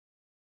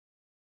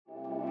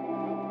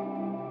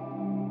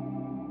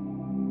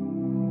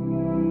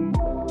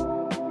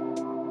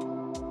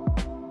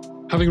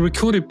Having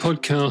recorded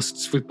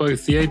podcasts with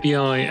both the ABI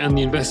and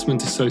the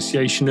Investment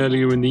Association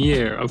earlier in the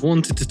year, I've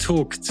wanted to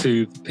talk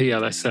to the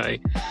PLSA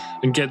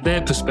and get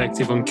their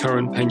perspective on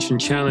current pension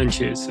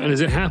challenges. And as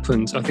it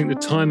happens, I think the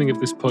timing of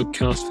this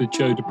podcast with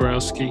Joe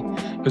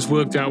Dabrowski has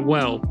worked out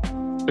well.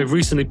 They've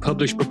recently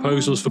published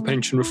proposals for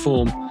pension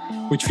reform,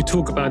 which we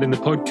talk about in the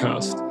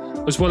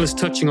podcast, as well as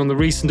touching on the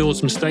recent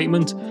autumn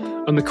statement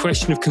and the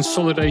question of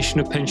consolidation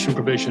of pension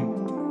provision.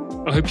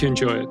 I hope you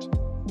enjoy it.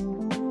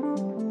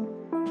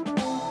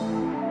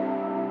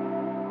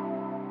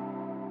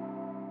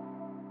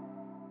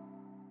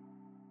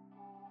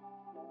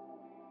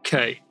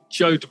 Okay,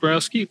 Joe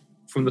Dabrowski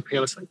from the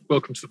PLSA.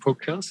 Welcome to the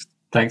podcast.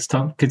 Thanks,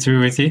 Tom. Good to be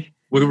with you.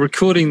 We're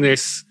recording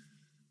this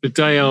the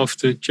day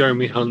after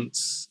Jeremy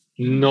Hunt's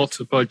not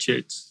a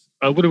budget.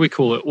 What do we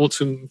call it?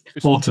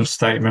 Autumn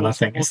statement, I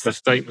think. It's the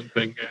statement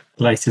thing. Yeah.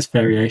 Latest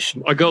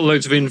variation. I got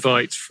loads of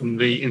invites from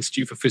the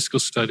Institute for Fiscal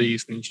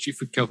Studies, the Institute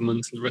for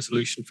Government, and the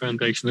Resolution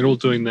Foundation. They're all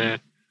doing their,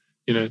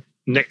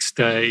 next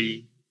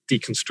day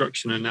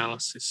deconstruction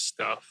analysis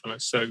stuff.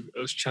 And so I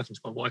was chatting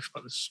to my wife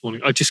about this morning.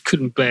 I just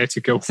couldn't bear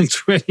to go on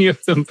to any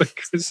of them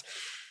because,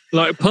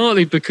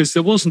 partly because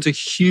there wasn't a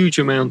huge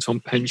amount on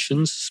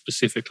pensions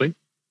specifically.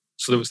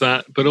 So there was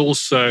that, but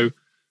also,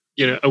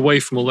 away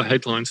from all the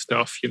headline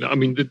stuff,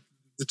 the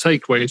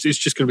takeaway is it's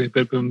just going to be a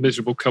bit of a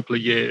miserable couple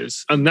of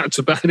years. And that's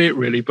about it,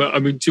 really. But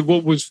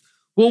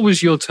what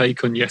was your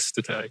take on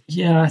yesterday?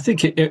 Yeah, I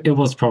think it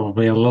was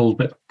probably a little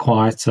bit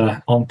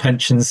quieter on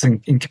pensions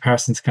in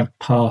comparison to kind of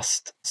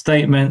past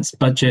statements,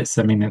 budgets.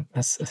 I think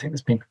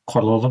there's been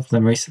quite a lot of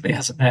them recently,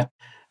 hasn't there?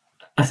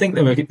 I think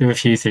there were a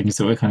few things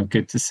that were kind of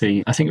good to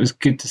see. I think it was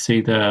good to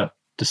see the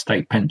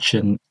state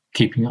pension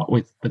keeping up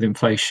with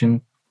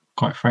inflation,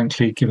 quite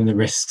frankly, given the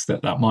risks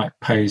that might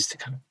pose to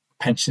kind of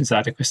pensions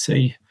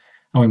adequacy.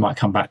 And we might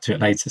come back to it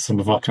later, some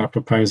of our kind of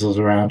proposals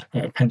around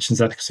pensions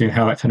adequacy and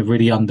how that kind of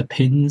really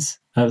underpins,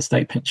 the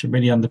state pension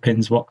really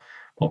underpins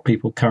what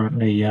people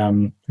currently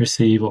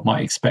receive, what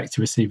might expect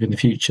to receive in the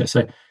future.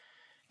 So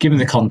given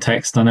the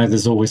context, I know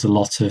there's always a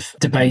lot of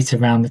debate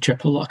around the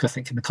triple lock. I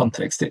think in the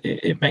context,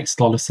 it makes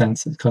a lot of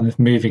sense. It's kind of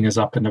moving us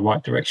up in the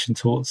right direction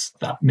towards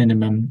that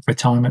minimum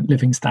retirement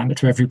living standard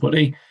for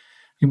everybody.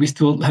 And we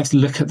still have to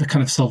look at the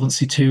kind of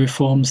Solvency II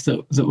reforms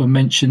that were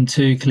mentioned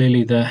too.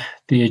 Clearly,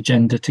 the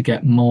agenda to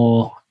get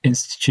more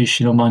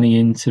institutional money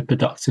into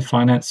productive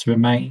finance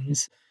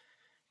remains.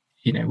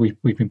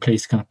 We've been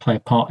pleased to kind of play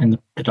a part in the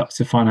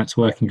productive finance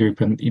working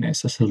group, and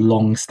it's just a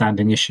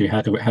long-standing issue.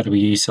 How do we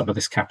use some of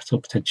this capital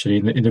potentially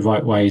in the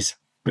right ways,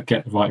 but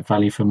get the right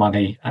value for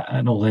money,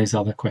 and all those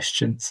other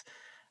questions.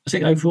 I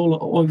think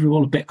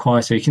overall a bit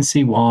quieter. You can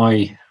see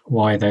why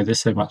though there's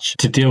so much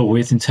to deal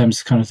with in terms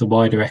of kind of the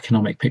wider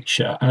economic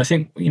picture. And I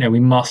think, we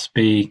must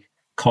be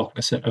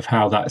cognizant of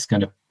how that is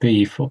going to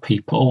be for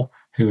people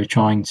who are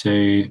trying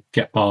to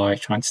get by,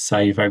 trying to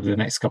save over the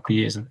next couple of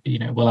years. And,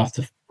 we'll have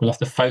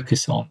to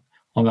focus on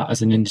that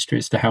as an industry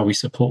as to how we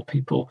support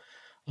people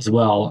as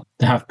well.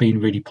 There have been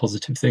really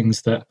positive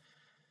things that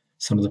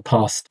some of the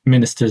past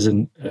ministers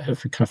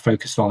have kind of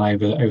focused on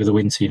over the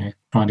winter,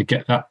 trying to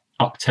get that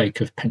uptake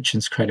of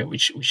pensions credit,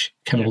 which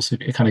can also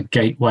be a kind of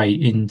gateway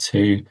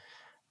into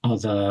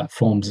other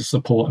forms of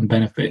support and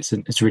benefits.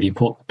 And it's really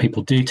important that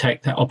people do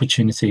take that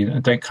opportunity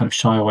and don't kind of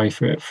shy away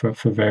from it for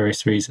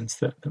various reasons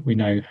that we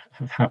know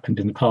have happened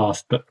in the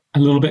past. But a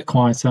little bit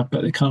quieter,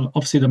 but it kind of,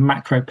 obviously the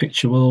macro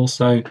picture will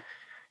also,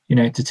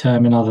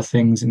 determine other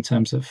things in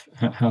terms of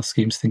how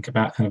schemes think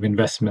about kind of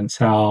investments,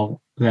 how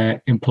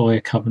their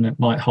employer covenant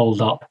might hold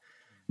up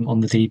on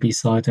the DB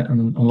side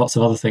and lots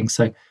of other things.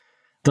 So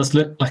does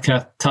look like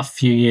a tough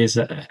few years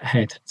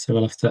ahead, so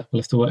we'll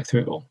have to work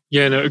through it all.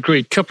 Yeah, no,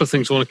 agreed. Couple of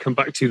things I want to come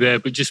back to there,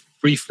 but just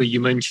briefly, you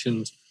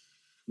mentioned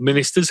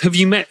ministers. Have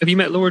you met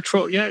Laura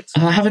Trott yet?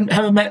 I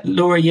haven't met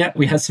Laura yet.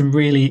 We had some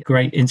really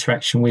great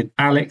interaction with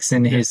Alex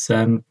in his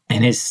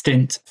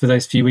stint for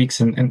those few weeks,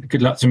 and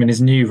good luck to him in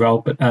his new role.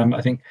 But I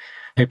think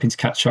hoping to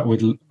catch up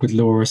with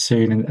Laura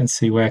soon and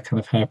see where kind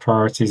of her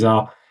priorities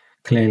are.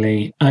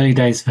 Clearly, early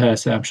days for her,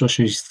 so I'm sure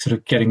she's sort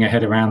of getting her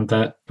head around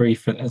the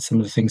brief and some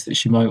of the things that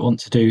she might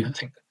want to do. I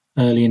think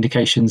early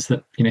indications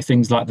that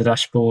things like the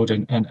dashboard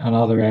and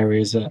other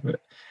areas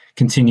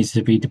continue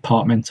to be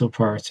departmental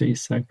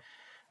priorities. So it'll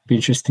be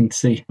interesting to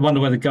see. I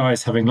wonder whether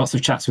Guy's having lots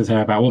of chats with her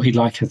about what he'd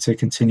like her to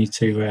continue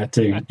to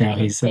do now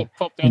he's in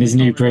his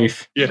new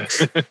brief. Yeah.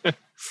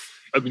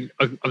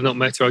 I've not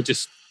met her. I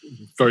just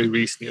very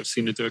recently I've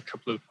seen her do a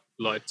couple of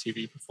live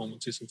TV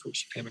performances and thought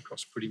she came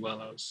across pretty well.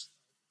 I was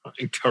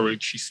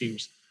encouraged. She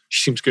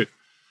seems good.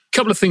 A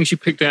couple of things you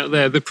picked out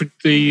there.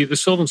 The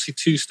Solvency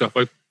II stuff.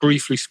 I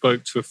briefly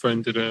spoke to a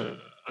friend at an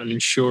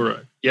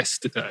insurer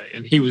yesterday,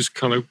 and he was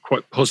kind of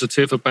quite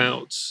positive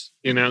about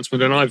the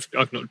announcement. And I've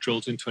not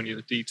drilled into any of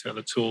the detail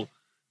at all.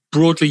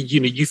 Broadly,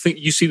 you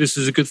see this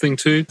as a good thing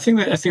too?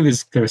 I think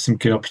there are some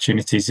good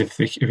opportunities if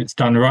it's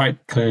done right.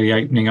 Clearly,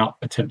 opening up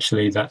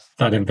potentially that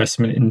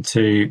investment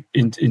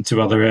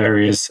into other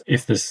areas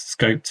if there's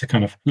scope to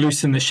kind of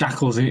loosen the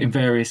shackles in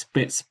various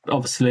bits.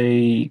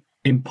 Obviously,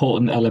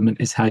 important element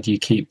is how do you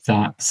keep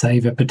that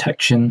saver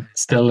protection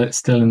still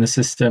in the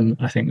system.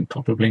 I think we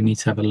probably need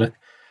to have a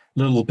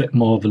little bit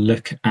more of a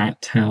look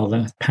at how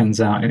that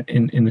pans out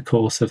in the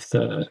course of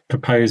the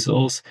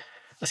proposals.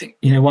 I think,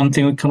 one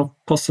thing we kind of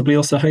possibly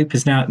also hope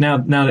is now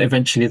that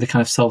eventually the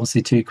kind of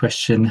Solvency II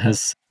question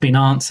has been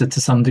answered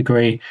to some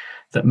degree,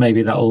 that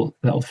maybe that'll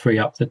free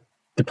up the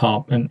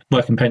Department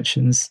Work and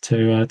Pensions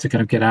to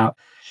kind of get out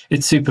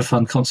its super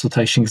fund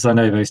consultation, because I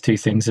know those two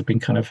things have been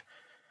kind of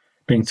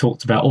being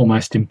talked about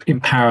almost in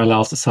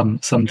parallel to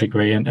some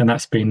degree, and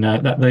that's been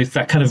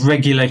that kind of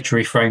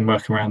regulatory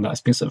framework around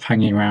that's been sort of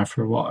hanging around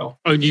for a while.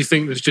 Oh, do you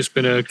think there's just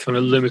been a kind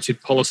of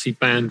limited policy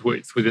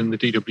bandwidth within the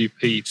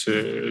DWP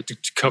to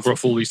cover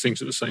off all these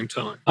things at the same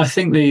time? I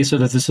think the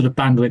sort of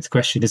bandwidth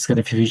question is kind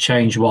of, if you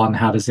change one,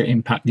 how does it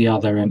impact the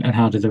other, and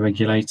how do the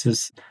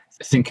regulators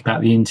think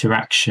about the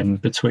interaction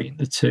between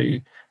the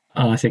two?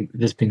 I think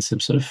there's been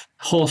some sort of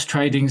horse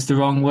trading is the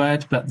wrong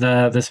word, but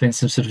there's been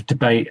some sort of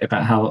debate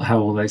about how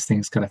all those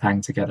things kind of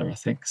hang together, I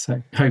think.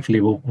 So hopefully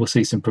we'll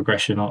see some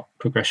progression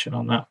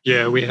on that.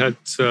 Yeah, we had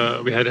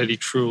Eddie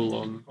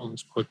Truell on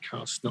this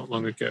podcast not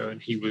long ago, and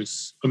he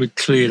was,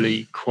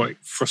 clearly quite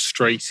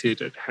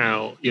frustrated at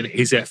how,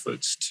 his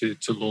efforts to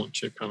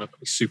launch a kind of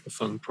a super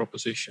fund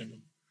proposition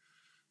and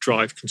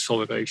drive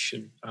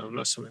consolidation.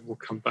 That's something we'll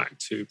come back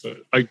to. But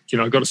I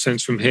got a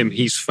sense from him,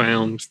 he's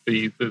found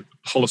the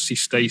policy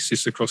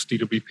stasis across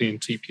DWP and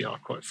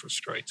TPR quite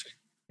frustrating.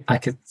 I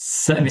could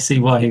certainly see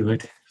why he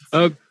would.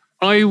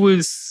 I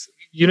was,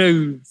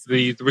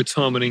 the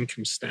retirement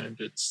income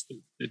standards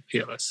that the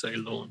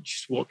PLSA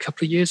launched, a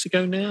couple of years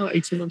ago now,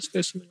 18 months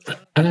ago, something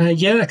like that?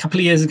 Yeah, a couple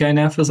of years ago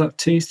now, feels like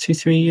 3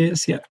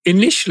 years, yeah.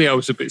 Initially, I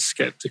was a bit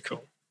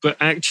sceptical. But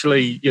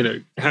actually,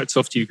 hats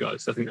off to you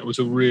guys. I think that was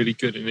a really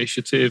good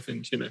initiative,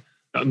 and,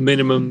 at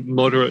minimum,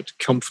 moderate,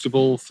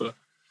 comfortable for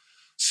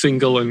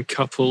single and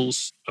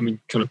couples. Kind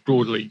of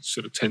broadly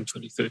sort of 10,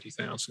 20,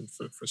 30,000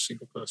 for a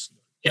single person.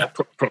 Yeah.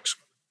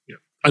 Approximately. Yeah.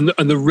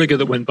 And the rigor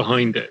that went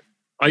behind it,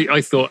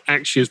 I thought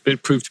actually has been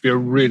proved to be a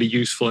really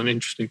useful and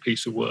interesting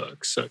piece of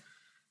work. So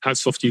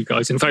hats off to you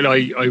guys. In fact,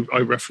 I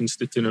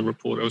referenced it in a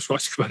report I was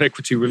writing about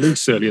equity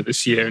release earlier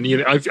this year. And,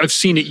 I've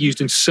seen it used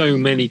in so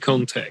many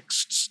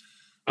contexts.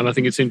 And I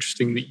think it's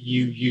interesting that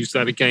you use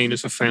that again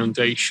as a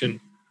foundation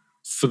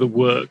for the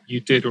work you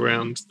did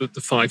around the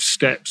 5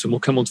 steps. And we'll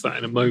come on to that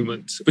in a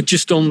moment. But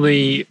just on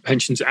the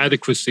pensions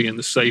adequacy and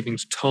the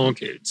savings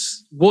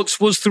targets, what's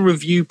the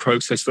review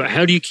process for that?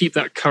 How do you keep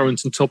that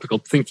current and topical,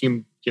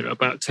 thinking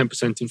about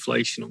 10%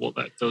 inflation and what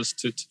that does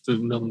to the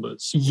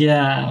numbers?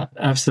 Yeah,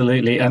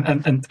 absolutely.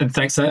 And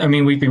thanks.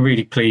 We've been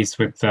really pleased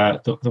with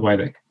the way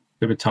that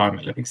the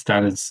retirement living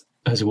standards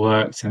has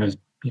worked and has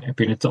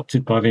been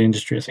adopted by the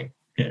industry. I think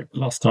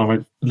last time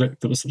I looked,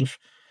 there was sort of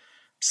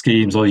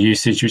schemes or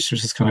usage which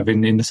was just kind of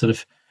in the sort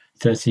of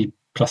 30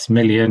 plus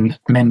million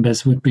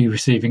members would be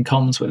receiving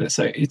comms with it.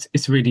 So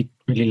it's really,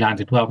 really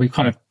landed well. We've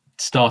kind of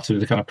started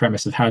with the kind of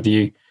premise of how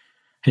you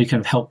kind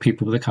of help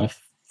people with a kind of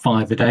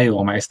 5 a day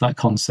almost, that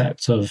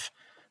concept of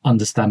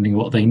understanding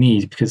what they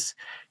need, because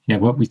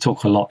we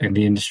talk a lot in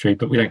the industry,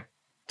 but we don't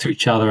to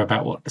each other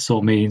about what this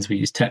all means. We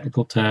use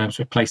technical terms,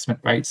 replacement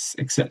rates,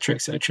 etc.,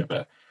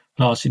 but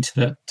largely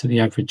to the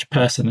average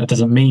person, that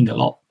doesn't mean a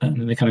lot.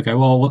 And they kind of go,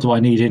 well, what do I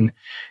need in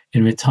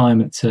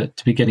retirement to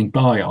be getting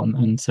by on?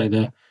 And so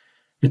the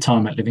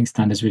retirement living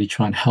standards really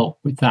try and help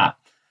with that.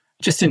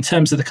 Just in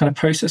terms of the kind of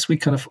process, we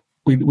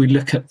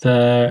look at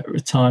the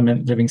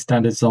retirement living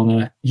standards on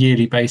a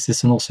yearly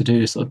basis, and also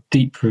do a sort of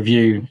deep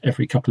review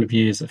every couple of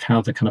years of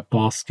how the kind of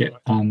basket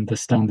and the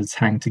standards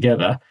hang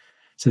together.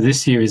 So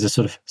this year is a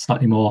sort of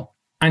slightly more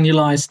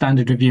annualized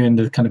standard review, and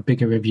the kind of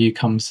bigger review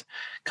comes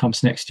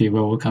next year,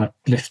 where we'll kind of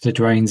lift the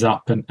drains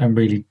up and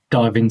really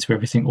dive into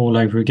everything all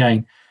over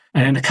again.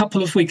 And in a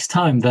couple of weeks'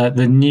 time, the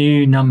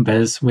new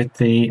numbers with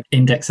the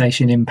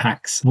indexation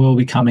impacts will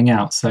be coming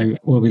out. So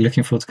we'll be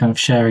looking forward to kind of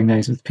sharing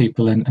those with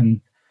people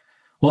and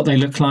what they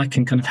look like,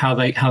 and kind of how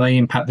they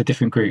impact the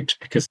different groups,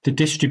 because the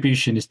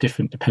distribution is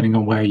different depending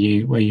on where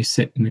you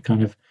sit in the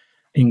kind of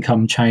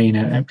income chain.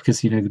 And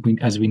because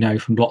as we know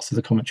from lots of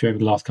the commentary over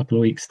the last couple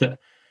of weeks, that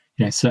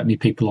certainly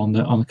people on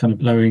the kind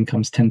of lower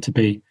incomes tend to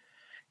be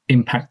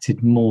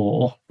impacted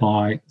more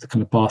by the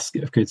kind of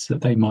basket of goods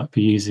that they might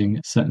be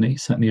using,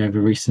 certainly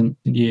over recent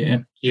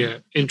year. Yeah,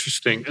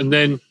 interesting. And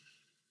then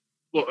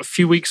a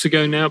few weeks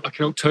ago now, back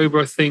in October,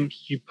 I think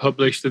the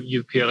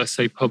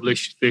PLSA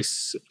published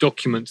this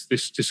document,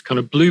 this kind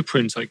of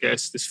blueprint, I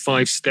guess, this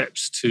 5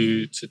 steps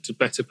to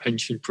better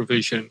pension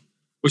provision,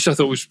 which I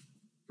thought was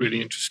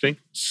really interesting.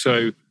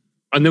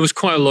 And there was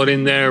quite a lot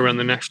in there around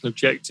the national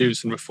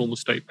objectives and reform of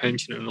state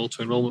pension and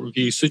auto-enrollment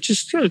review. So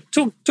just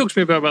talk to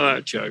me about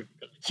that, Joe.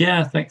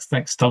 Yeah, thanks,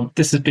 Tom.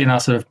 This has been our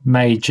sort of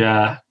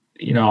major,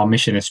 our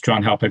mission is to try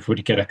and help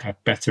everybody get a kind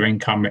of better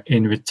income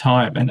in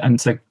retirement.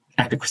 And so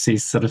adequacy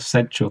is sort of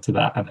central to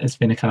that. And it's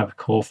been a kind of a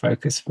core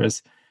focus for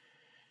us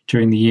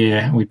during the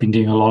year. We've been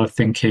doing a lot of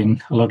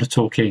thinking, a lot of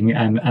talking,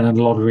 and a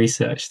lot of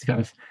research to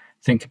kind of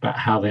think about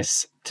how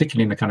this,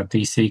 particularly in the kind of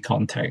DC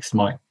context,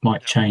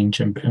 might change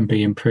and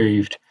be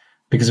improved.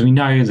 because we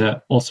know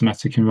that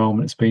automatic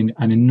enrolment has been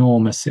an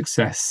enormous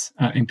success,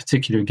 in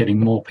particular in getting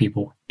more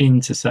people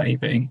into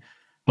saving.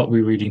 But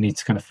we really need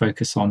to kind of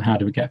focus on how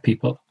do we get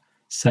people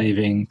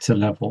saving to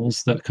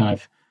levels that kind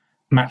of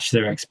match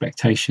their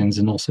expectations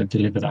and also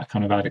deliver that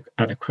kind of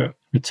adequate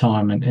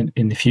retirement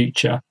in the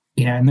future.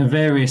 Yeah, and the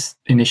various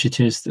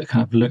initiatives that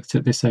kind of looked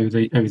at this over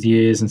the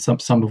years, and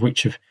some of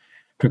which have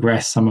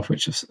progressed, some of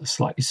which have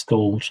slightly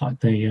stalled, like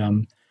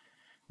the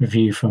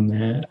review from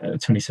the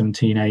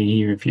 2017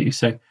 AE review.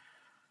 So,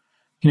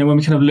 when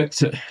we kind of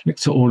looked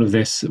at all of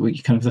this, we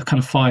the kind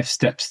of 5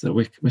 steps that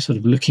we're sort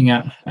of looking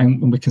at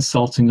and we're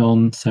consulting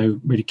on. So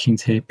really keen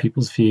to hear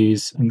people's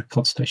views, and the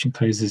consultation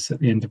closes at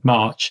the end of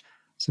March.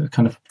 So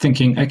kind of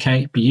thinking, okay,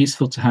 it'd be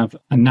useful to have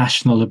a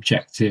national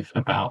objective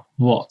about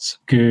what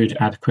good,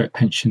 adequate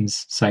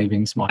pensions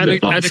savings might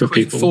look like for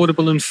people.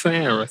 Affordable and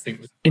fair, I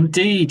think.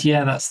 Indeed,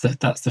 yeah, that's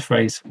the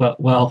phrase.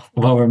 Well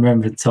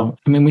remembered, Tom.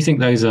 I mean, we think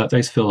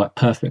those feel like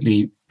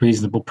perfectly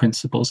reasonable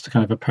principles to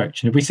kind of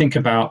approach. And if we think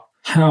about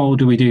how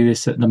do we do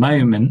this at the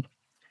moment,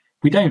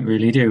 we don't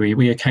really, do we?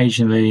 We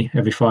occasionally,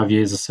 every 5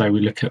 years or so,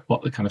 we look at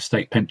what the kind of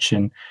state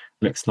pension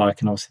looks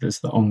like. And obviously there's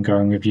the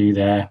ongoing review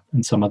there,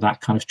 and some of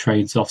that kind of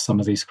trades off some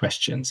of these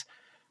questions.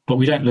 But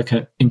we don't look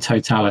at, in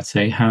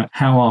totality, how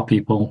are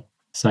people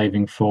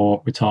saving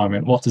for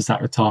retirement? What does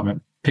that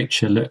retirement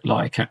picture look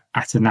like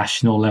at a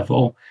national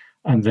level?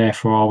 And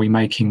therefore, are we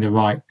making the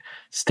right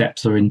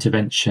steps or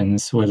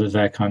interventions, whether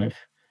they're kind of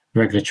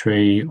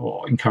regulatory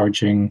or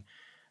encouraging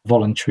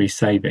voluntary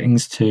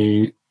savings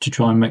to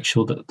try and make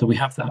sure that we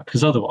have that?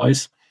 Because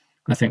otherwise,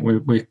 I think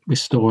we're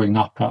storing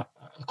up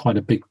quite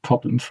a big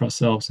problem for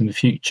ourselves in the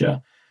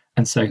future.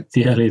 And so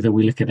the earlier that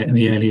we look at it, and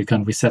the earlier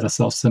kind of we set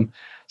ourselves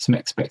some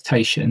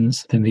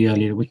expectations, then the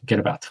earlier we can get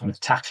about kind of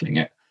tackling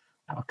it.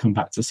 I'll come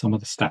back to some of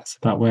the stats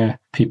about where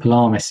people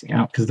are missing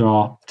out, because there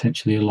are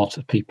potentially a lot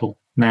of people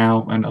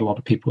now and a lot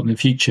of people in the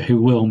future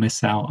who will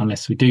miss out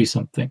unless we do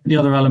something. The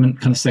other element,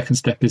 kind of second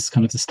step, is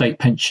kind of the state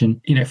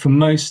pension. For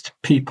most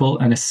people,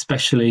 and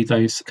especially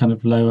those kind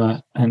of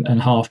lower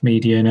and half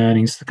median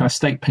earnings, the kind of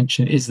state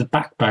pension is the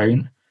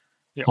backbone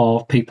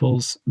of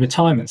people's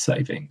retirement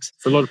savings.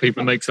 For a lot of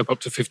people, it makes up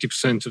to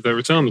 50% of their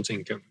retirement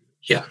income.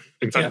 Yeah.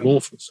 In fact,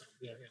 more from some.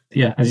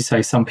 Yeah, as you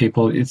say, some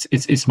people,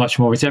 it's much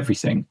more, it's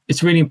everything.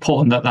 It's really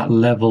important that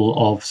level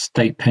of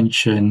state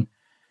pension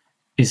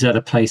is at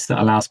a place that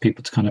allows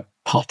people to kind of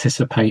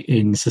participate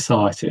in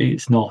society.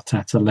 It's not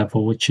at a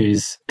level which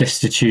is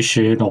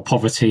destitution or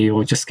poverty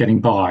or just getting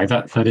by.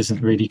 That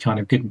isn't really kind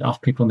of good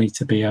enough. People need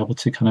to be able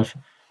to kind of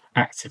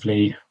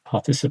actively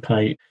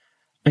participate.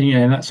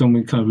 And that's when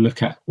we kind of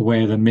look at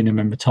where the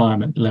minimum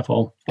retirement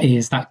level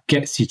is. That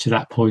gets you to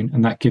that point,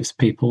 and that gives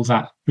people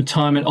that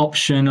retirement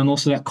option and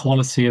also that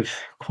quality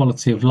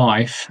of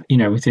life,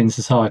 within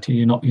society.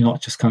 You're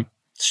not just kind of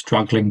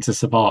struggling to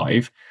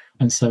survive.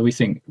 And so we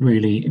think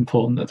really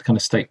important that the kind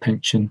of state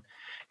pension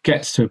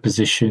gets to a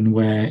position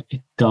where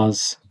it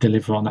does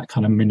deliver on that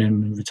kind of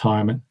minimum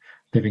retirement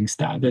living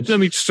standard.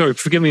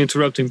 Forgive me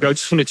interrupting, but I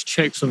just wanted to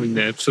check something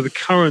there. So the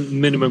current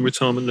minimum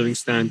retirement living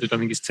standard, I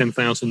think, is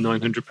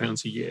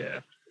 £10,900 a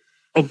year.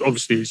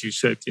 Obviously, as you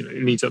said,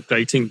 it needs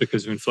updating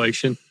because of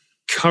inflation.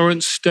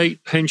 Current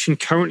state pension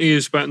currently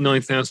is about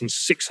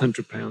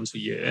 £9,600 a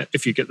year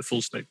if you get the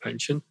full state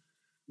pension.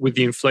 With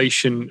the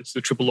inflation, it's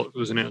the triple lock that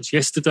was announced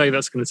yesterday,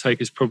 that's going to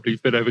take us probably a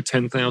bit over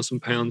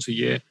 £10,000 a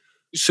year.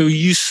 So are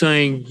you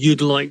saying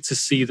you'd like to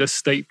see the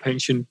state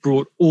pension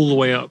brought all the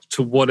way up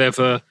to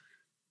whatever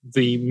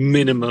the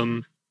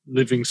minimum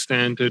living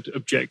standard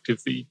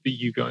objective that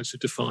you guys have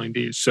defined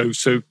is?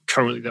 So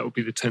currently that would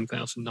be the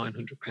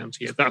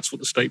 £10,900 a year. That's what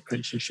the state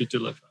pension should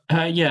deliver.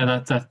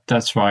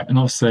 That's right. And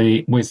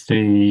obviously with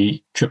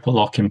the triple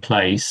lock in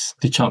place,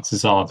 the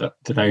chances are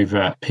that over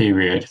a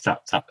period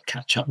that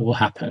catch up will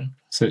happen.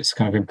 So it's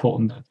kind of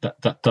important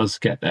that does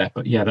get there.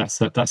 But yeah, that's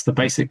the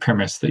basic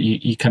premise, that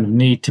you kind of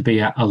need to be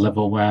at a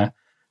level where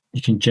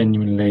you can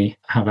genuinely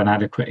have an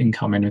adequate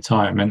income in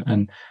retirement,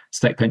 and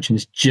state pension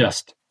is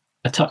just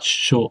a touch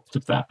short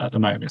of that at the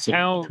moment.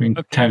 So between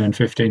 10 and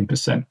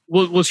 15%.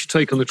 What's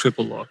your take on the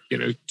triple lock?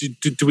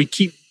 Do we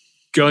keep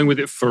going with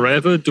it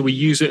forever? Do we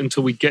use it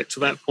until we get to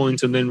that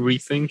point and then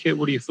rethink it?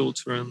 What are your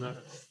thoughts around that?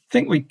 I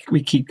think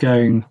we keep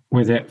going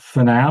with it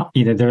for now.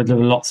 There are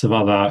lots of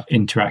other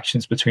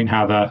interactions between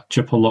how the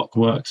triple lock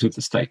works with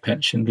the state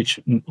pension, which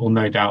will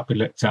no doubt be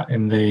looked at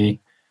in the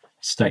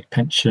state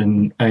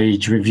pension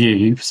age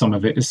review. Some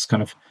of it is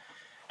kind of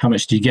how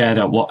much do you get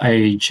at what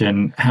age,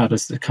 and how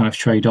does the kind of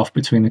trade off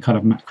between the kind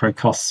of macro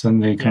costs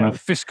and the kind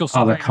of fiscal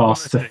other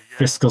costs, the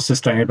fiscal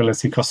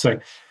sustainability costs. So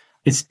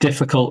it's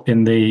difficult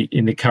in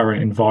the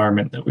current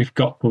environment that we've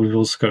got, but we've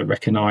also got to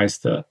recognise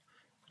that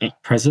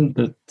at present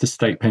the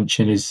state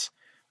pension is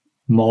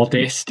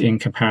modest in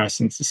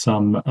comparison to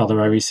some other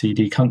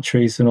OECD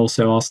countries, and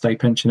also our state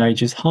pension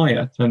age is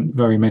higher than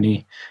very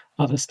many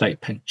other state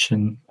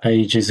pension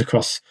ages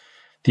across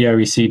the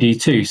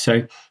OECD too.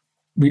 So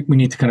we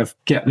need to kind of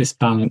get this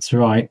balance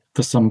right.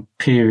 For some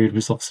period,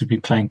 we've obviously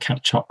been playing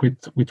catch up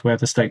with where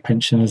the state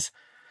pension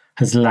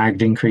has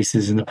lagged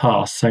increases in the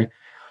past. So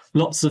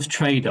lots of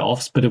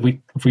trade-offs, but if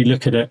we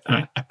look at it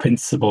at a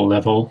principle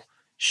level,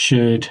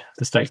 should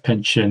the state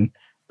pension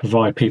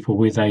provide people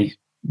with a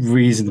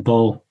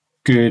reasonable,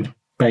 good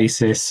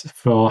basis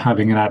for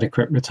having an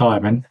adequate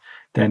retirement,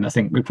 then I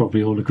think we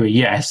probably all agree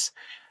yes.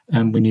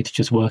 And we need to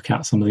just work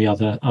out some of the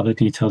other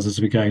details as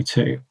we go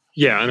too.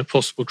 Yeah, and a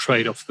possible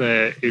trade-off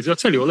there is, I'll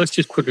tell you what, let's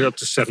just put it up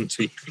to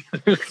 70.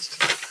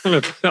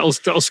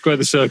 that'll square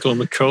the circle on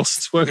the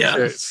costs, won't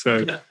it?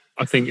 So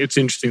I think it's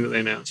interesting that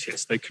they announced,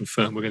 yes, they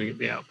confirm we're going to get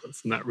the output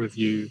from that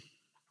review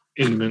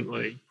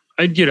imminently.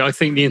 And, I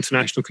think the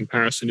international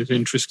comparison is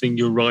interesting.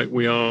 You're right,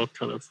 we are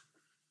kind of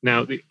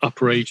now at the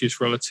upper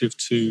ages relative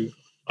to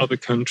other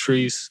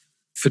countries.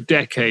 For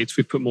decades,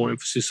 we've put more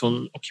emphasis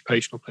on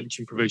occupational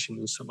pension provision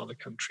than some other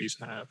countries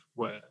have,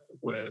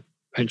 where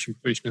pension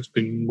provision has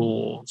been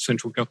more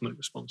central government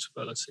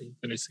responsibility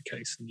than is the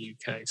case in the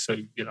UK. So,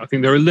 I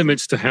think there are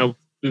limits to how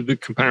the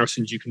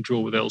comparisons you can draw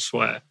with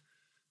elsewhere.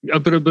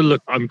 But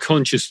look, I'm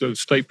conscious that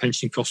state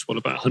pension costs,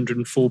 about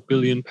 £104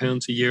 billion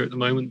a year at the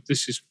moment.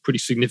 This is pretty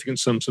significant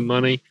sums of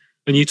money.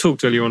 And you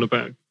talked earlier on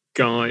about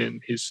Guy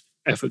and his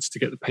efforts to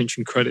get the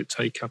pension credit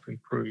take-up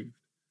improved.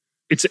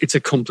 It's a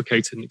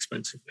complicated and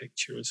expensive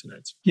picture, isn't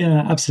it?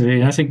 Yeah,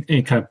 absolutely. I think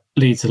it kind of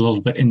leads a little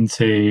bit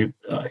into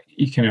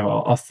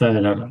our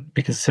third element,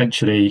 because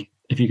essentially,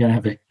 if you're going to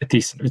have a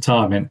decent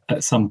retirement,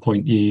 at some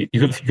point you've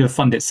got to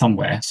fund it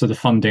somewhere. So the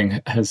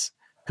funding has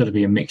got to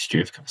be a mixture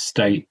of kind of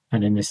state,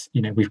 and in this,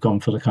 we've gone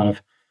for the kind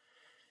of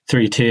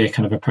 3-tier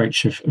kind of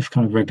approach of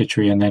kind of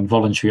regulatory and then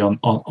voluntary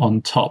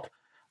on top.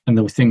 And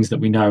the things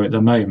that we know at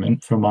the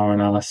moment from our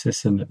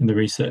analysis and the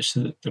research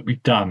that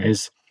we've done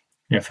is,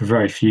 for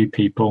very few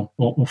people,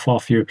 or far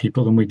fewer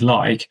people than we'd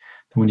like,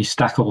 and when you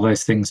stack all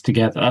those things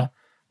together,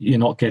 you're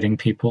not getting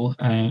people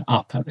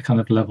up at the kind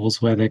of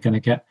levels where they're going to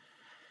get,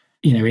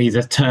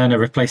 either Turner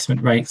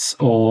replacement rates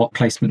or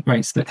placement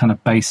rates that kind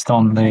of based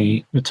on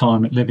the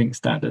retirement living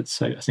standards.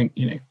 So I think,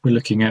 we're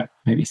looking at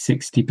maybe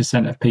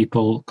 60% of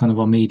people kind of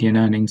on median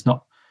earnings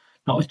not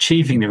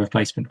achieving the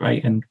replacement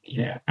rate, and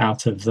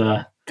out of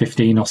the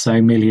 15 or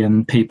so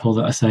million people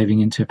that are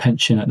saving into a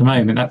pension at the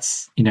moment,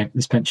 that's,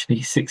 there's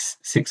potentially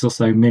six or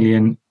so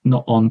million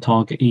not on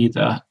target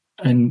either.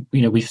 And,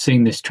 we've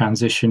seen this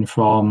transition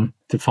from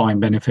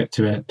defined benefit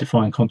to a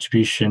defined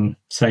contribution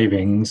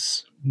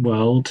savings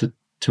world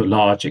to a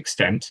large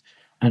extent.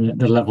 And at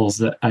the levels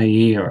that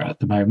AE are at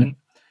the moment,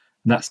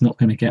 that's not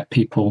going to get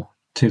people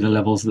to the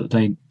levels that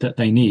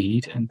they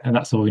need. And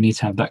that's why we need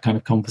to have that kind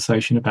of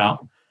conversation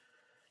about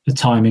the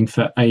timing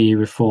for AE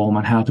reform,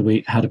 and how do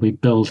we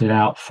build it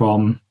out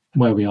from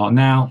where we are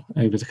now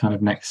over the kind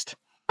of next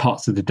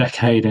parts of the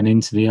decade and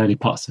into the early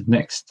parts of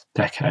next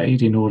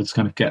decade, in order to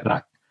kind of get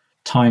that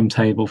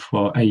timetable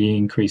for AE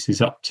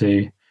increases up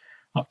to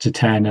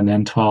 10 and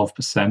then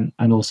 12%,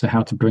 and also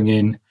how to bring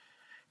in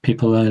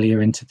people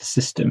earlier into the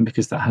system,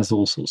 because that has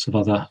all sorts of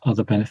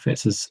other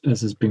benefits as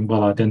has been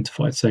well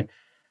identified. So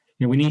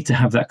we need to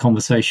have that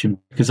conversation,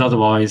 because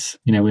otherwise,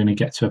 we're going to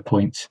get to a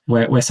point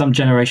where some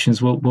generations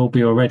will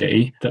be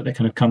already that they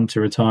kind of come to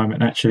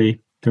retirement and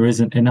actually there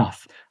isn't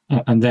enough.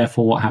 And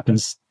therefore, what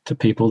happens to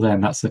people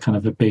then? That's the kind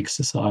of a big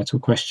societal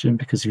question,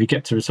 because if you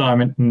get to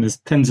retirement and there's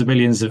tens of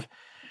millions of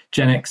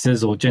Gen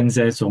Xers or Gen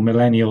Zs or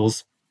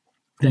millennials,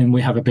 then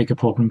we have a bigger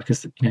problem,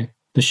 because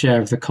the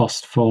share of the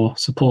cost for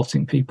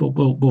supporting people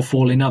will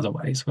fall in other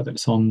ways, whether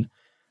it's on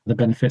the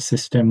benefit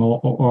system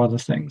or other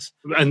things.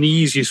 And the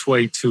easiest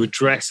way to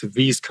address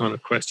these kind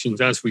of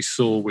questions, as we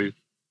saw with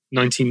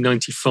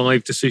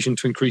 1995 decision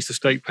to increase the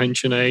state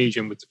pension age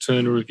and with the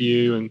Turner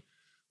Review and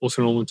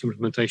auto-enrollment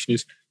implementation,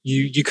 is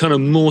you kind of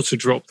more to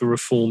drop the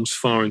reforms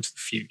far into the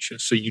future.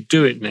 So you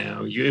do it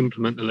now, you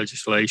implement the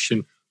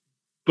legislation,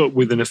 but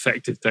with an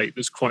effective date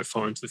that's quite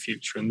far into the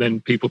future, and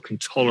then people can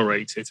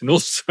tolerate it. And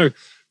also,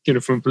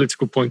 from a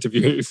political point of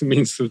view, it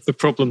means that the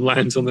problem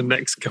lands on the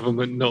next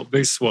government, not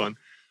this one.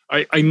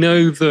 I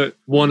know that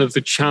one of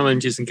the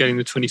challenges in getting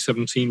the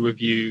 2017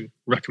 review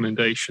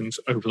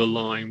recommendations over the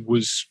line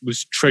was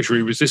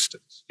Treasury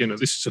resistance.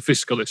 This is a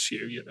fiscal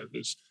issue.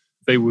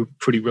 They were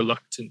pretty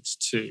reluctant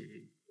to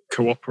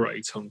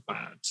cooperate on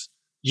that.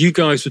 You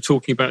guys were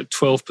talking about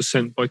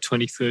 12% by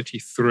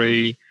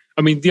 2033.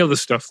 I mean, the other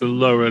stuff, the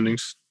lower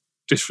earnings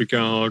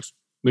disregard,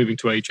 moving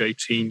to age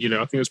 18, I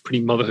think that's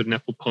pretty motherhood and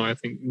apple pie. I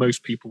think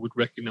most people would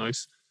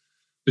recognise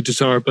the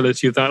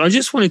desirability of that. I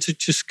just wanted to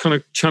just kind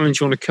of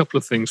challenge you on a couple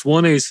of things.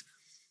 One is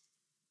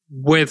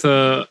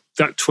whether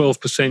that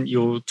 12%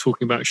 you're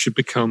talking about should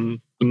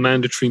become the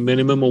mandatory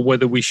minimum, or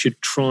whether we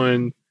should try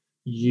and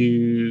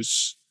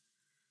use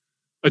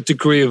a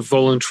degree of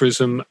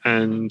voluntarism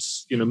and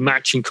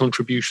matching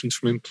contributions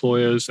from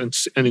employers and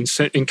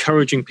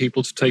encouraging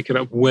people to take it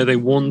up where they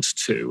want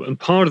to. And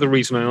part of the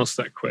reason I asked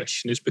that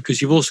question is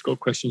because you've also got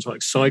questions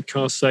like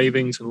sidecar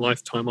savings and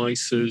lifetime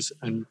ISAs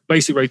and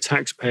basic rate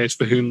taxpayers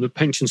for whom the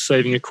pension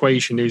saving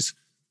equation is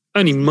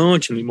only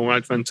marginally more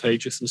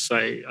advantageous than,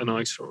 say, an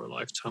ISA or a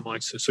lifetime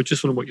ISA. So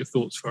just wonder what your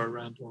thoughts were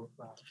around all of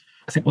that.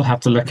 I think we'll have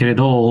to look at it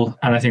all,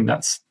 and I think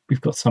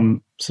we've got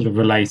some sort of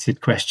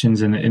related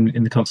questions in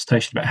the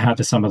consultation about how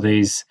do some of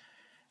these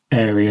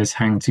areas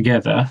hang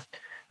together.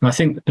 And I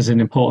think there's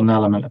an important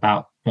element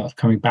about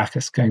going back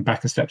a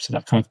step to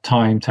that kind of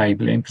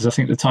timetabling, because I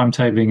think the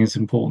timetabling is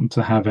important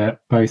to have it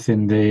both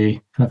in the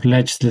kind of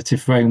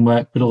legislative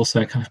framework, but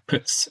also kind of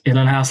it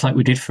allows, like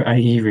we did for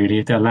AE really,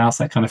 it allows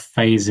that kind of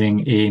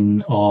phasing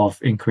in of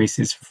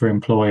increases for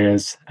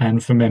employers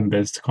and for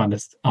members to kind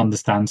of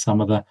understand some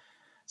of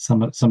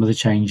the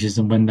changes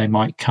and when they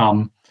might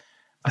come.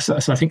 So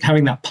I think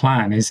having that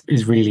plan is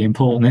really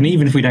important. And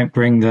even if we don't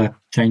bring the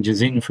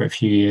changes in for a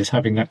few years,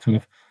 having that kind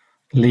of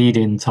lead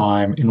in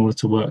time in order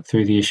to work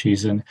through the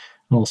issues and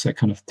also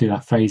kind of do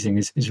that phasing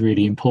is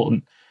really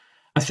important.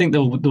 I think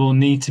there will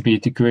need to be a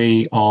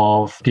degree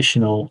of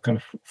additional kind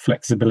of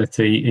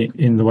flexibility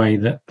in the way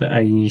that the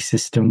AE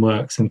system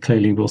works. And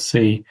clearly we'll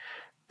see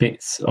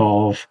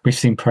we've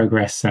seen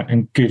progress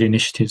and good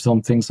initiatives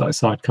on things like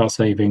sidecar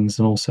savings.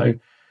 And also,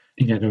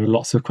 there are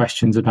lots of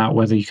questions about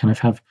whether you kind of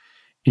have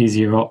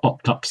easier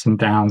opt-ups and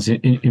downs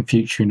in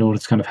future in order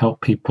to kind of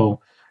help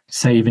people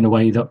save in a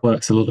way that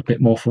works a little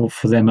bit more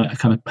for them at a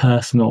kind of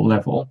personal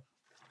level.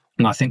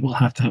 And I think we'll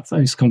have to have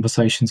those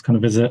conversations kind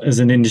of as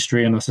an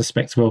industry, and I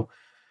suspect there'll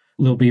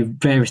be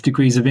various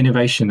degrees of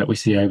innovation that we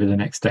see over the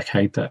next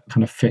decade that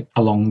kind of fit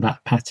along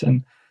that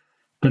pattern.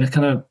 But at a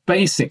kind of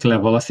basic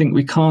level, I think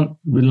we can't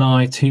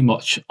rely too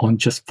much on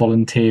just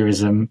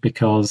volunteerism,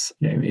 because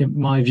in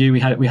my view, we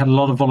had a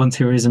lot of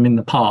volunteerism in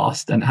the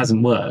past and it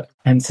hasn't worked.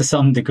 And to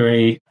some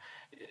degree,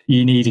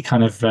 you need a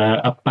kind of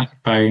a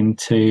backbone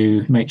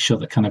to make sure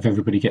that kind of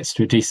everybody gets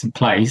to a decent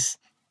place.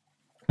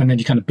 And then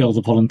you kind of build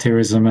the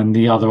volunteerism and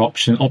the other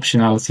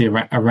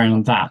optionality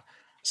around that.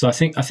 So I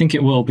think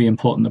it will be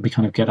important that we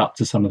kind of get up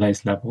to some of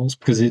those levels,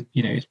 because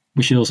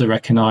we should also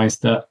recognise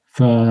that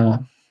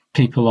for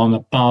people on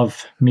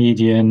above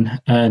median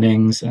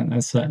earnings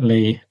and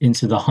certainly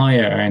into the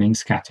higher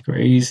earnings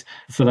categories,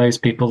 for those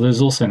people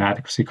there's also an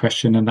adequacy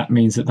question, and that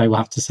means that they will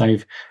have to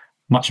save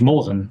much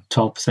more than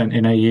 12%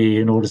 in AE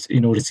in order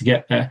to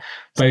get there.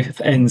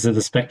 Both ends of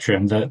the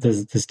spectrum,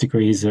 there's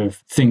degrees of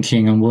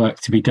thinking and work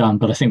to be done,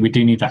 but I think we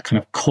do need that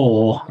kind of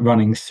core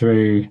running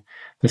through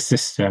the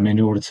system in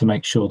order to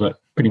make sure that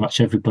pretty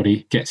much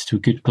everybody gets to a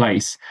good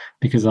place,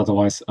 because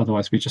otherwise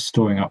we're just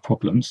storing up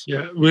problems.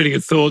 Yeah, really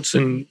good thoughts.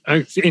 And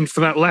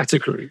for that latter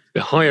group,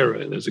 the higher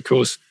earners, of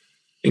course,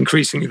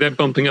 increasingly they're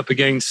bumping up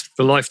against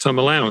the lifetime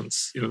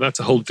allowance.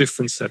 That's a whole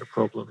different set of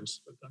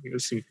problems. But I think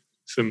there's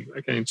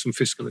some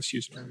fiscal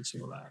issues around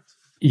some of that.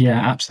 Yeah,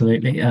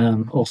 absolutely.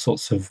 All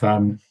sorts of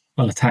a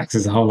tax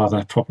is a whole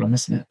other problem,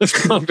 isn't it?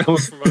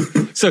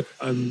 So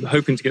I'm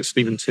hoping to get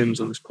Stephen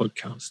Timms on this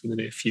podcast in the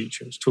near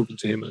future. I was talking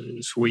to him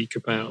this week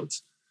about,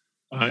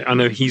 I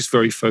know he's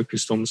very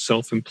focused on the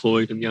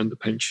self-employed and the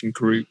underpension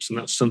groups, and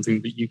that's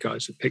something that you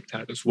guys have picked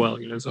out as well.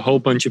 There's a whole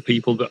bunch of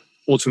people that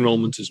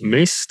auto-enrollment has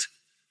missed.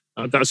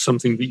 That's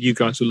something that you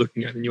guys are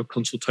looking at in your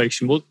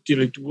consultation. What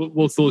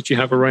thoughts do you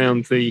have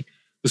around the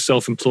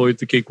self-employed,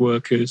 the gig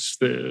workers,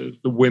 the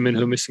women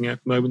who are missing out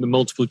at the moment, the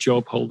multiple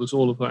job holders,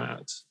 all of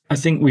that? I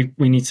think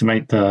we need to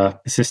make the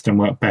system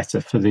work better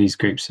for these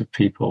groups of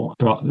people.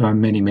 There are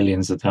many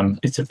millions of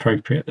them. It's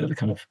appropriate that the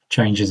kind of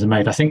changes are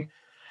made. I think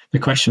the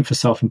question for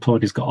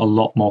self-employed has got a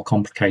lot more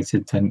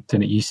complicated than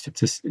it used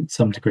to in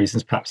some degrees.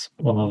 It's perhaps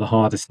one of the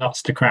hardest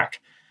nuts to crack.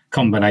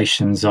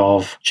 Combinations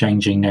of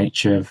changing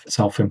nature of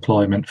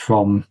self-employment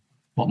from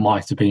what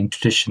might have been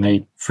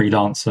traditionally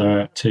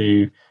freelancer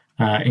to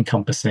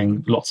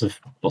encompassing lots of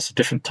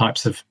different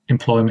types of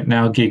employment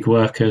now. Gig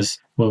workers,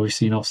 where we've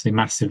seen obviously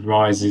massive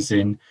rises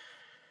in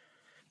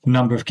the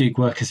number of gig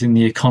workers in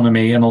the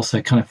economy, and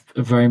also kind of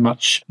a very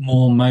much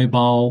more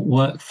mobile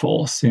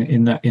workforce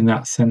in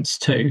that sense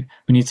too.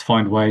 We need to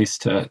find ways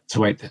to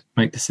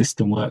make the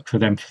system work for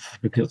them, for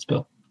people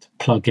to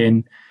plug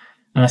in.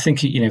 And I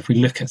think if we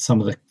look at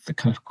some of the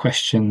kind of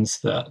questions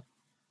that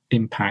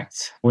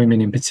impact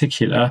women in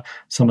particular,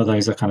 some of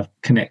those are kind of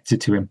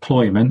connected to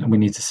employment, and we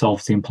need to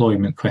solve the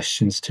employment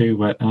questions too.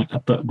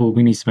 But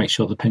we need to make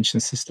sure the pension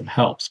system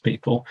helps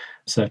people.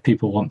 So if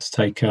people want to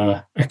take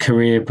a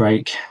career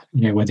break,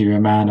 whether you're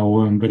a man or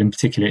woman, but in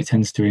particular it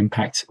tends to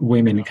impact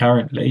women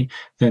currently,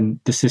 then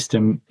the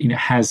system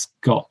has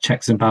got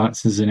checks and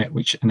balances in it,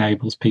 which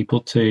enables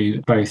people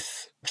to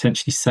both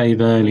potentially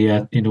save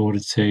earlier in order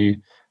to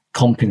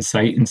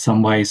compensate in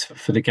some ways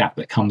for the gap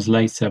that comes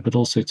later, but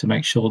also to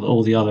make sure that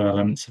all the other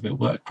elements of it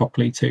work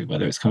properly too,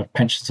 whether it's kind of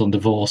pensions on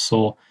divorce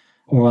or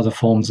other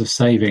forms of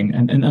saving.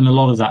 And a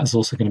lot of that is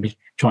also going to be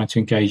trying to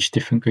engage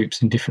different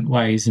groups in different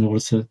ways in order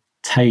to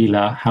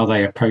tailor how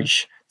they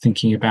approach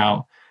thinking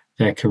about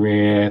their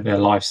career, their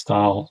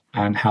lifestyle,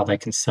 and how they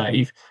can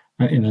save.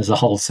 And there's a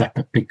whole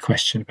separate big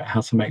question about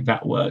how to make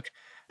that work.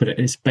 But at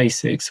its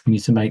basics, we need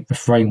to make the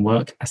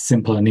framework as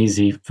simple and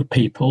easy for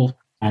people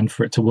and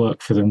for it to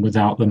work for them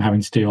without them having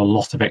to do a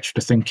lot of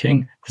extra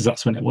thinking, because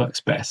that's when it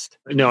works best.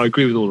 No, I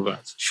agree with all of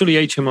that. Surely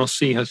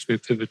HMRC has to be a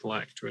pivotal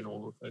actor in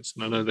all of this.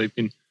 And I know they've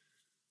been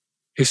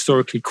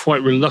historically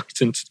quite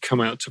reluctant to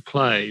come out to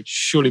play.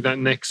 Surely that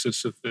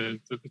nexus of the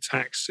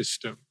tax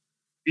system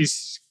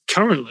is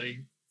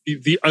currently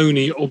the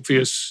only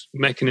obvious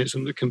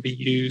mechanism that can be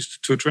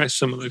used to address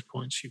some of those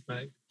points you've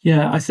made.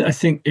 Yeah, I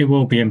think it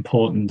will be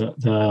important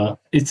that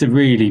it's a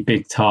really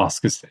big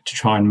task is to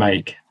try and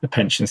make the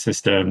pension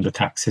system, the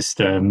tax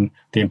system,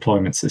 the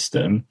employment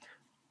system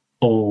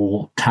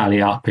all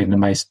tally up in the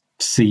most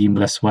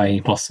seamless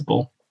way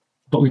possible.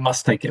 But we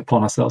must take it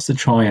upon ourselves to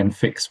try and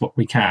fix what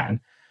we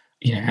can,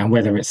 and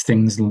whether it's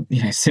things,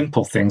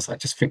 simple things like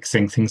just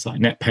fixing things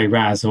like net pay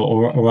ras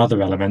or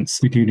other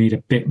elements, we do need a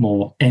bit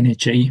more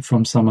energy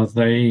from some of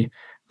the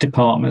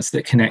departments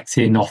that connect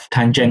in off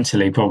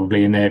tangentially,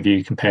 probably in their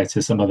view, compared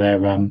to some of their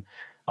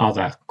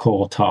other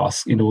core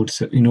tasks in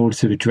order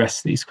to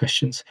address these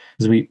questions.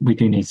 Because we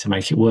do need to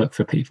make it work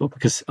for people,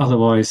 because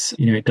otherwise,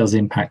 it does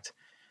impact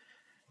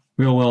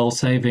real world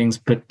savings,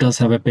 but does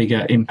have a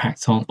bigger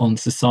impact on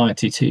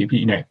society too.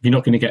 You're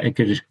not going to get a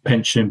good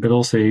pension, but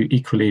also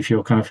equally, if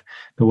your kind of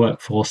the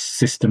workforce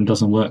system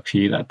doesn't work for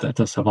you, that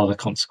does have other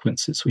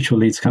consequences, which will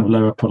lead to kind of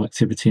lower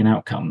productivity and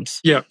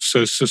outcomes. Yeah,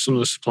 so some of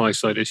the supply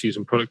side issues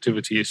and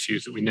productivity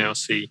issues that we now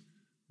see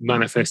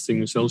manifesting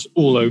themselves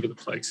all over the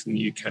place in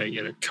the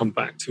UK, come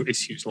back to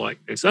issues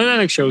like this. And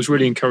actually, I was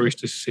really encouraged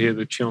to hear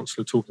the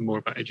Chancellor talking more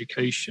about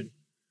education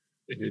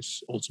in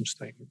his autumn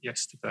statement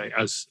yesterday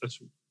as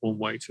one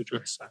way to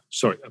address that.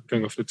 Sorry, I'm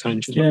going off the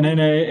tangent. Yeah, no,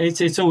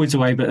 it's always a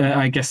way, but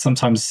I guess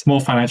sometimes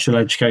more financial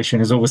education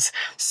is always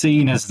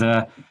seen as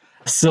the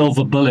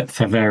silver bullet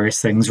for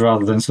various things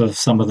rather than sort of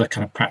some of the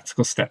kind of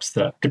practical steps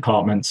that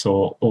departments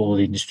or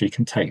the industry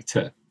can take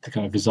to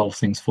kind of resolve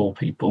things for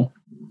people.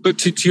 But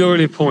to your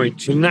earlier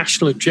point, your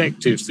national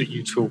objectives that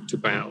you talked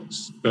about,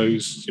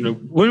 those,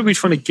 what are we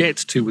trying to get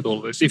to with all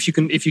of this? If you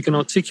can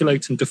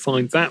articulate and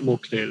define that more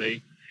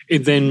clearly,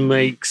 it then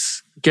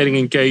makes getting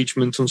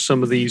engagement on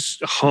some of these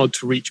hard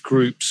to reach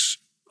groups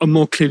a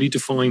more clearly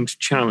defined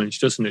challenge,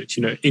 doesn't it?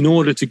 In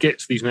order to get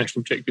to these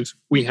national objectives,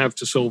 we have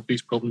to solve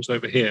these problems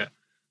over here.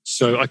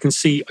 So I can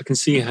see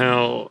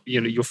how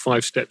your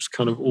 5 steps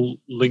kind of all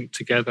link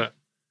together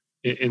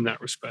in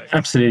that respect.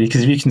 Absolutely,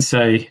 because if you can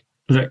say,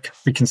 look,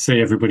 we can see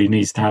everybody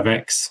needs to have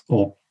X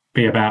or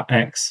be about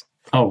X.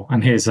 Oh,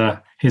 and here's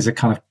a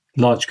kind of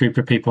large group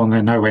of people and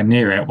they're nowhere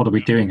near it. What are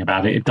we doing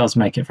about it? It does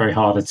make it very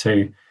harder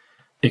to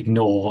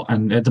ignore.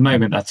 And at the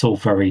moment, that's all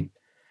very,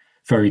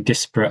 very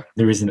disparate.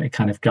 There isn't a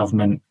kind of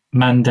government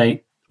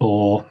mandate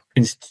or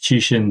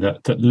institution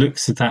that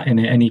looks at that in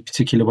any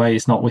particular way.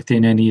 It's not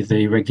within any of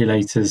the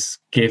regulators'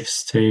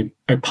 gifts to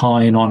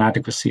opine on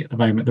adequacy at the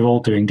moment. They're all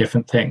doing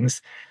different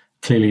things.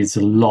 Clearly, there's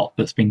a lot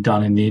that's been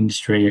done in the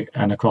industry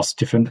and across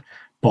different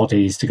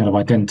bodies to kind of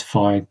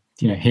identify,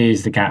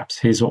 here's the gaps,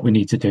 here's what we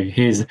need to do,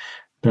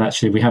 but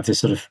actually we have this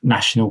sort of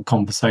national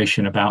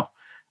conversation about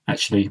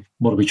actually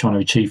what are we trying to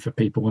achieve for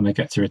people when they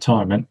get to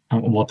retirement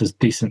and what does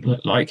decent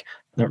look like.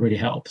 That really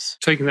helps.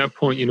 Taking that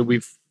point,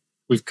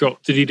 we've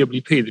got the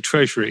DWP, the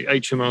Treasury,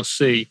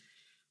 HMRC,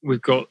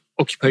 we've got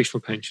occupational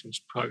pensions,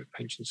 private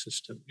pension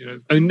system,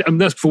 and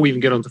that's before we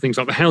even get onto things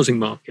like the housing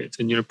market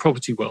and,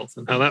 property wealth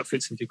and how that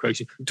fits into the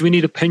equation. Do we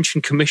need a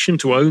pension commission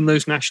to own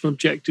those national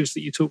objectives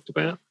that you talked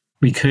about?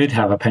 We could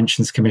have a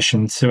pensions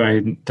commission to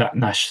own that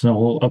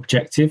national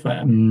objective.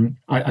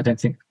 I don't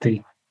think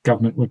the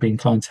government would be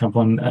inclined to have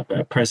one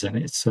at present.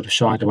 It's sort of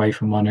shied away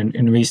from one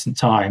in recent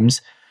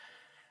times.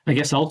 I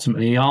guess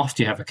ultimately,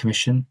 after you have a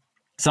commission,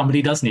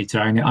 somebody does need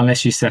to own it,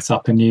 unless you set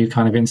up a new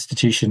kind of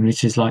institution,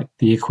 which is like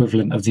the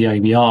equivalent of the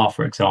ABR,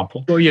 for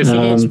example. Well, yes,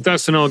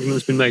 that's an argument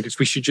that's been made. Is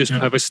we should just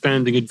have a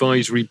standing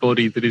advisory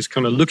body that is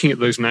kind of looking at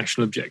those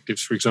national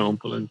objectives, for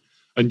example, and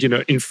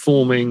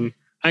informing,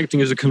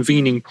 acting as a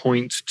convening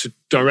point to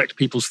direct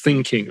people's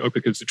thinking.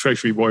 Because the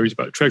Treasury worries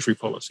about Treasury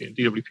policy and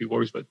DWP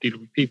worries about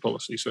DWP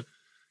policy, so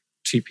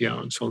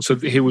TPR and so on. So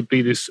here would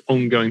be this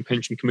ongoing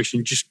pension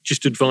commission,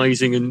 just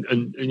advising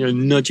and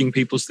nudging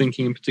people's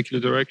thinking in a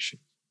particular direction.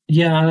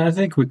 Yeah, and I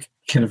think we're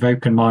kind of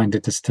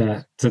open-minded as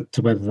to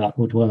whether that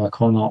would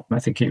work or not. I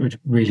think it would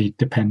really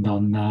depend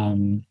on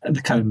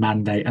the kind of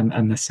mandate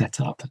and the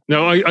setup.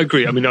 No, I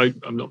agree. I mean,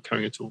 I'm not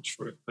carrying a torch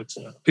for it, but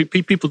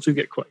people do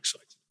get quite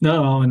excited.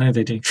 No, I know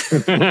they do.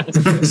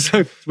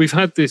 So we've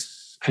had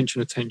this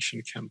pension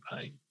attention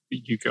campaign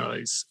that you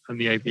guys and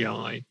the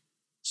ABI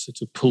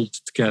sort of pulled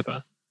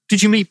together.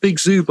 Did you meet Big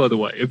Zoo, by the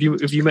way? Have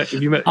you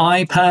met?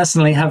 I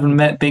personally haven't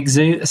met Big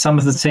Zoo. Some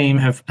of the team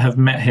have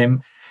met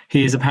him.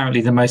 He is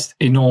apparently the most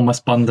enormous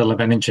bundle of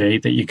energy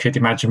that you could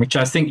imagine, which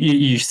I think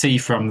you see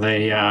from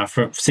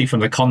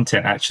the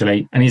content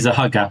actually. And he's a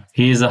hugger.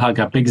 He is a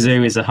hugger. Big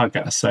Zoo is a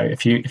hugger. So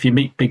if you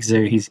meet Big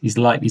Zoo, he's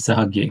likely to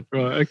hug you.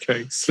 Right.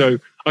 Okay. So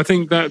I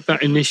think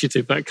that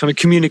initiative, that kind of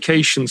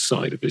communication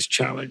side of this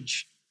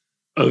challenge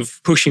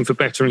of pushing for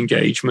better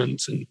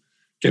engagement and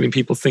getting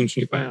people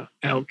thinking about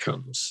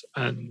outcomes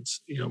and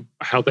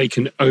how they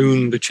can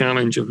own the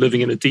challenge of living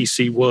in a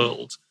DC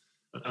world.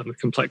 And the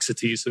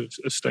complexities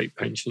of state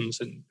pensions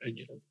and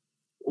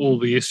all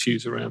the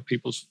issues around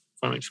people's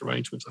financial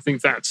arrangements. I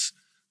think that's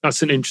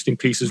an interesting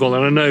piece as well.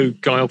 And I know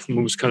Guy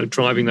Opperman was kind of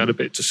driving that a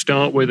bit to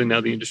start with, and now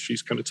the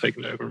industry's kind of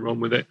taken over and run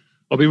with it.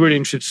 I'll be really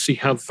interested to see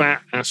how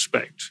that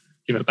aspect,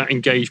 that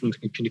engagement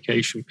and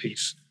communication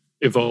piece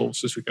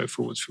evolves as we go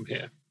forwards from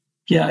here.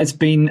 Yeah, it's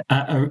been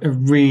a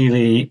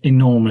really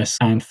enormous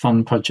and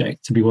fun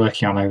project to be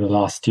working on over the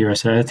last year or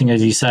so. I think,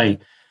 as you say,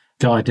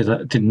 Guy did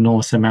an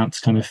enormous amount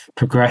to kind of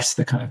progress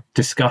the kind of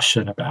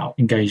discussion about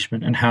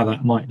engagement and how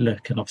that might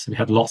look. And obviously, we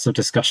had lots of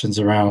discussions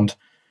around,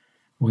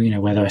 well,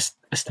 whether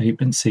a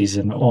statement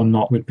season or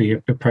not would be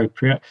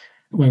appropriate.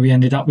 Where we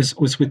ended up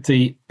was with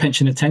the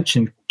pension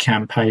attention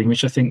campaign,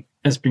 which I think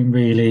has been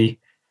really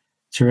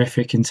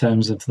terrific in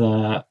terms of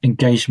the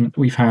engagement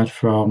we've had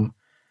from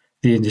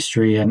the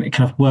industry and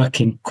kind of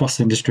working cross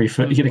industry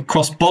for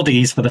cross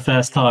bodies for the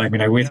first time.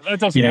 That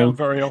doesn't happen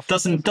very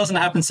often. Doesn't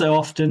happen so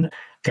often.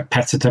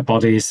 Competitor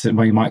bodies,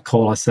 we might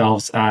call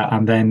ourselves,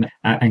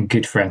 and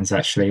good friends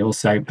actually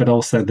also, but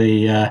also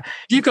the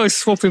you guys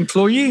swap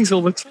employees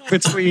all the time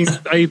between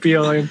ABI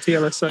and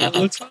PLSA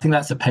all the time. I think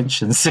that's a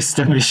pension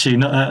system issue,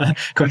 not a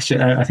question.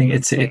 I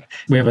think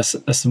we have a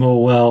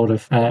small world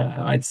of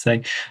I'd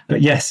say,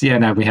 but yes,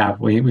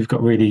 we've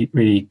got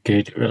really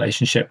good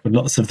relationship with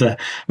the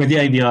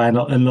ABI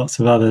and lots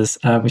of others,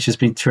 which has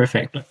been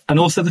terrific. And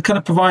also the kind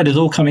of providers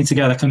all coming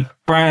together, kind of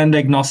brand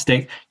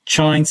agnostic,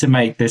 trying to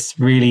make this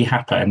really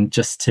happen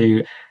just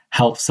to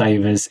help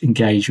savers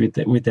engage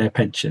with their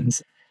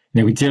pensions.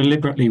 We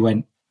deliberately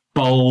went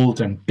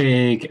bold and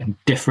big and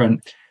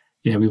different.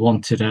 We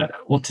wanted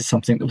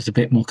something that was a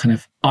bit more kind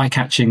of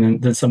eye-catching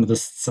than some of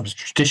the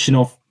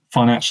traditional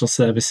financial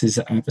services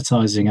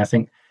advertising. I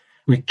think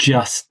we're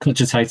just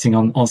cogitating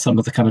on some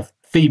of the kind of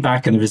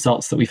feedback and the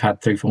results that we've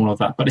had through from all of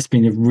that. But it's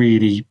been a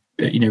really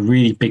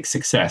big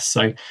success.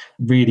 So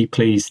really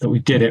pleased that we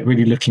did it.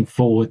 Really looking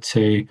forward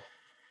to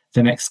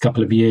the next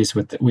couple of years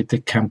with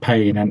the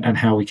campaign and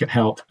how we can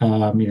help.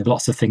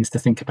 Lots of things to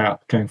think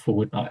about going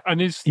forward, like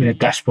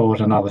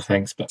dashboard and other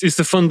things. But is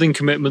the funding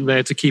commitment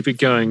there to keep it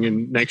going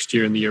in next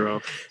year and the year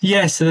after?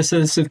 Yes, so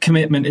the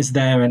commitment is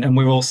there, and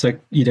we're also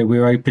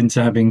we're open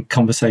to having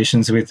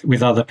conversations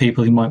with other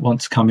people who might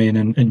want to come in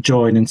and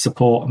join and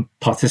support and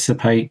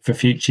participate for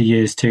future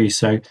years too.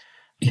 So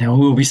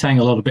we'll be saying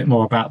a little bit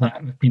more about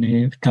that,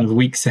 kind of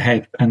weeks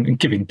ahead, and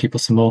giving people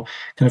some more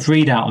kind of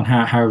readout on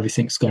how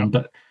everything's gone.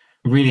 But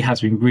really has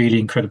been really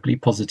incredibly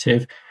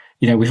positive.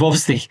 We've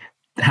obviously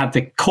had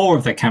the core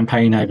of the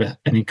campaign over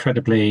an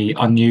incredibly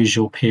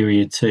unusual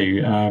period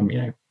too.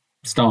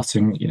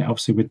 Starting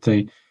obviously with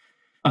the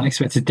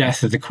unexpected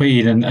death of the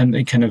Queen and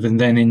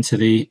then into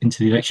the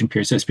election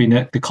period. So it's been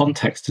the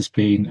context has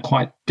been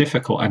quite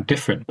difficult and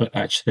different, but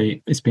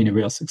actually it's been a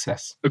real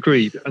success.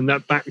 Agreed. And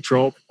that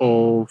backdrop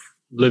of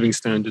living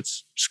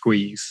standards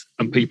squeeze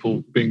and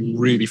people being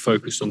really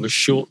focused on the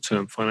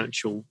short-term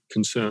financial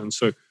concerns.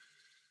 So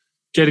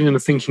getting them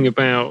thinking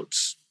about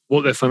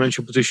what their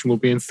financial position will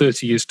be in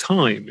 30 years'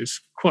 time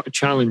is quite a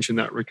challenge in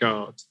that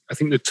regard. I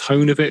think the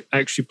tone of it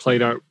actually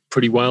played out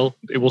pretty well.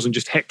 It wasn't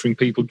just hectoring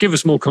people, give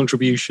us more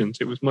contributions.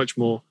 It was much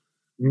more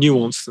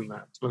nuanced than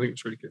that. So I think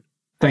it's really good.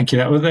 Thank you.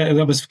 That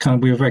was kind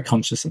of, we were very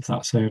conscious of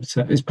that. So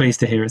it's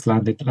pleased to hear it's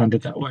landed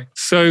that way.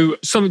 So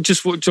one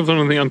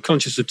thing, I'm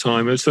conscious of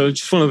time. So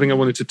just one other thing I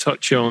wanted to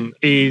touch on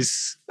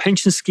is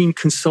pension scheme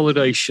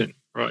consolidation,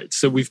 right?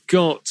 So we've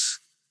got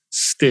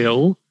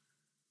still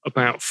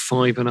about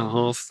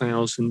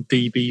 5,500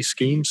 DB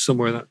schemes,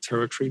 somewhere in that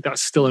territory. That's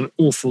still an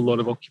awful lot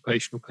of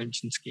occupational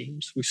pension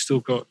schemes. We've still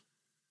got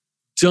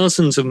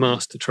dozens of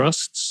master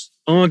trusts,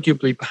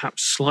 arguably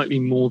perhaps slightly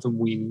more than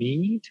we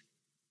need,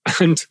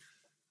 and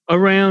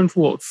around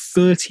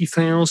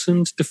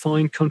 30,000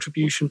 defined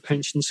contribution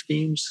pension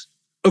schemes,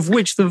 of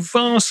which the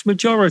vast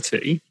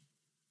majority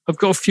have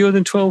got fewer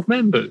than 12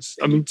 members.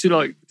 I mean,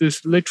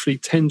 there's literally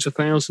tens of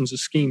thousands of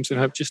schemes that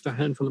have just a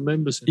handful of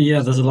members in.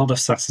 Yeah, there's a lot of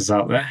SASs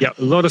out there. Yeah,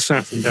 a lot of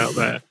SASs out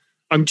there.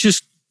 I'm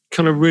just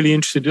kind of really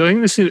interested.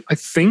 I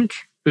think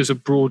there's a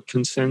broad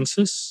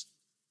consensus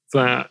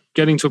that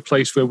getting to a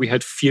place where we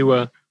had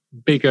fewer,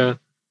 bigger,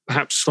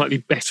 perhaps slightly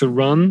better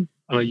run,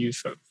 and I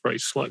use that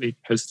phrase slightly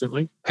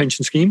hesitantly,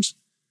 pension schemes,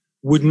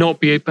 would not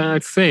be a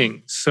bad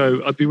thing.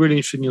 So I'd be really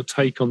interested in your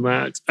take on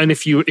that. And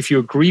if you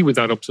agree with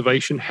that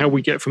observation, how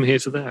we get from here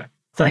to there.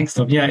 Thanks,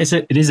 Tom. Yeah,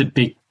 it is a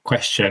big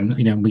question.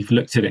 We've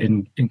looked at it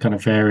in kind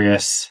of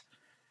various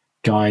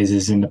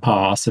guises in the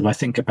past. If I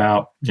think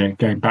about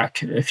going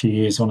back a few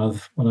years, one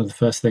of the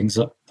first things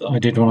that I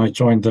did when I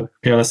joined the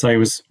PLSA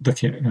was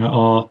looking at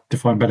our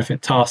defined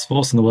benefit task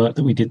force and the work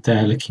that we did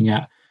there, looking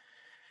at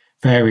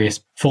various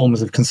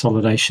forms of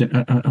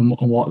consolidation and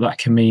what that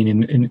can mean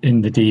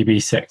in the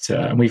DB sector.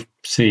 And we've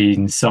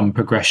seen some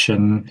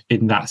progression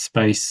in that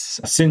space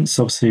since.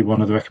 Obviously,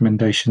 one of the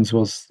recommendations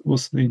was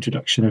the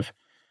introduction of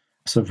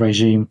sort of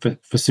regime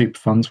for super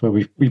funds, where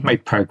we've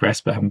made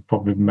progress, but haven't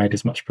probably made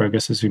as much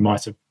progress as we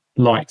might have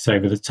liked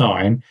over the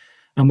time.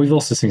 And we've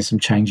also seen some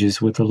changes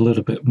with a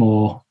little bit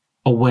more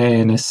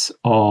awareness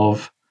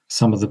of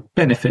some of the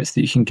benefits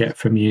that you can get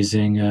from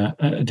using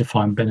a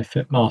defined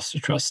benefit master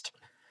trust.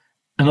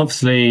 And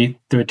obviously,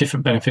 there are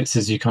different benefits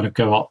as you kind of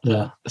go up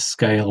the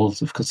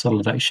scales of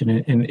consolidation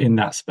in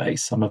that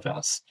space. Some of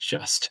that's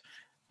just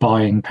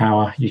buying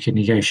power. You can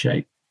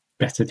negotiate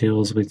better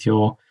deals with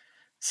your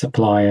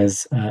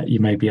suppliers. You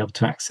may be able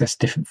to access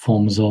different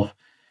forms of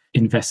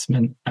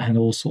investment and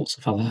all sorts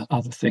of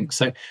other things.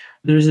 So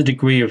there is a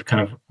degree of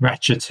kind of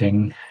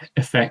ratcheting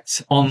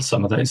effect on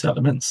some of those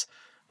elements.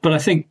 But I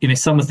think,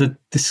 some of the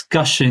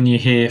discussion you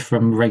hear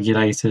from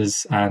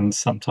regulators and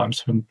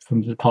sometimes from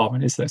the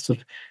department is that sort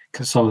of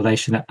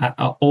consolidation at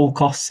all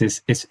costs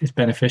is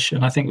beneficial.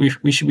 And I think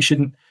we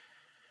shouldn't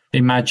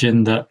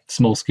imagine that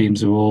small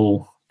schemes are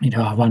all,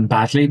 are run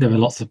badly. There are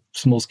lots of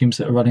small schemes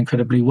that are run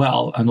incredibly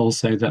well, and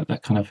also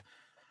that kind of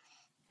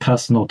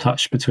personal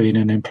touch between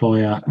an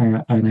employer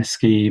and a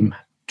scheme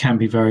can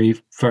be very,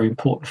 very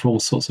important for all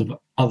sorts of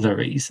other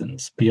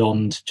reasons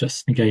beyond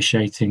just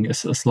negotiating a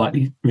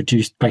slightly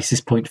reduced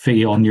basis point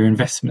fee on your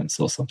investments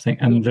or something.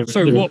 And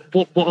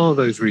what are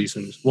those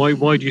reasons? Why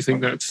do you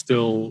think that's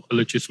still a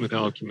legitimate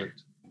argument?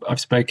 I've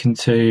spoken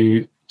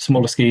to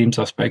smaller schemes.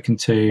 I've spoken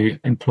to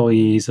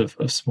employees of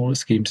smaller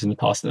schemes in the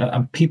past,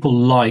 and people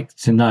like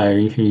to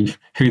know who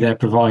their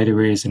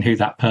provider is and who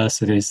that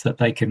person is that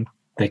they can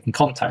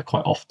contact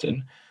quite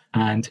often.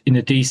 And in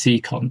a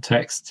DC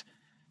context,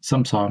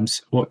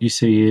 sometimes what you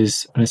see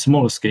is in a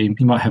smaller scheme,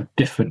 you might have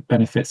different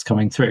benefits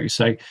coming through.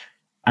 So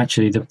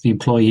actually the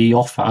employer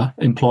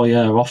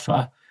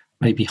offer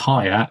may be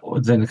higher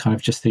than kind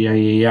of just the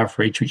AE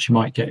average, which you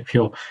might get if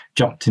you're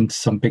jumped into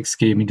some big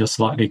scheme and you're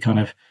slightly kind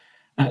of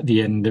at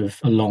the end of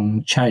a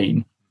long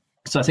chain.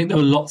 So I think there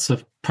are lots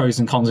of pros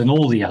and cons in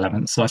all the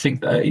elements. So I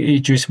think that we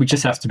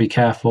just have to be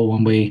careful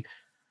when we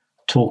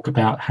talk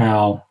about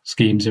how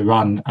schemes are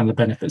run and the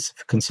benefits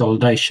of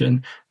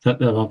consolidation, that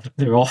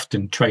there are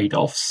often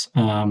trade-offs,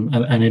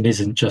 and it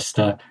isn't just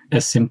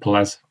as simple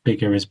as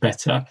bigger is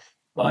better.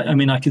 I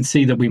mean, I can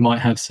see that we might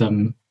have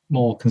some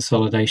more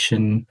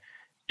consolidation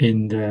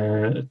in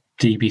the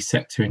DB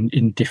sector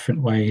in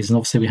different ways, and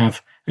obviously we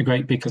have a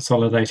great big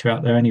consolidator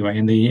out there anyway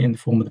in the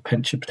form of the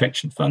Pension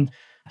Protection Fund.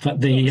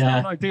 But it's not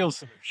an ideal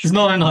solution. It's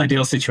not an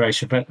ideal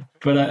situation, but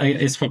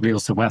it's probably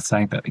also worth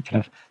saying that the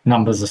kind of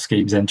numbers of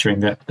schemes entering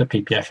the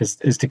PPF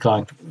is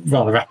declined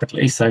rather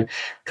rapidly. So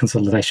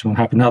consolidation will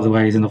happen in other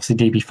ways, and obviously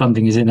DB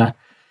funding is in a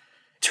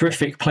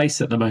terrific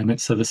place at the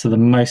moment. So the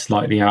most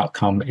likely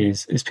outcome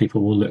is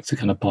people will look to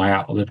kind of buy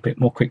out a little bit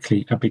more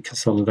quickly and be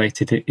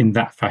consolidated in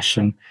that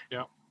fashion,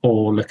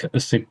 or look at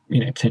the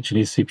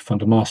potentially a super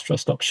fund or master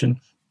trust option.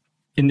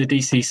 In the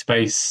DC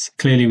space,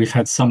 clearly we've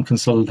had some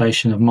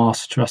consolidation of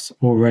master trusts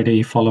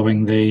already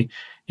following the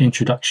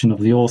introduction of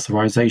the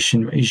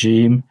authorization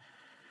regime.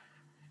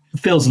 It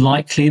feels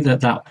likely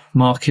that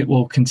market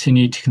will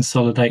continue to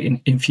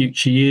consolidate in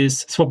future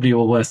years. It's probably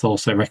all worth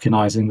also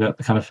recognising that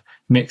the kind of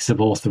mix of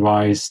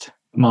authorised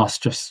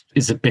master trusts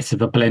is a bit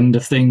of a blend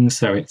of things.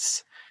 So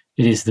it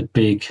is the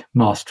big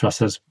master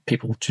trusts as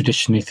people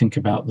traditionally think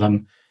about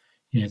them,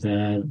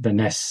 the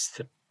Nest,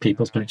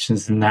 People's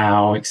Pensions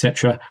Now,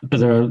 etc.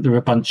 But there are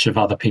a bunch of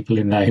other people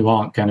in there who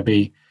aren't going to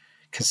be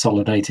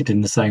consolidated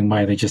in the same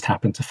way. They just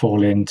happen to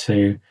fall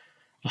into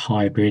a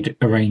hybrid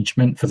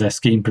arrangement for their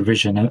scheme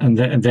provision, and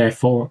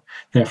therefore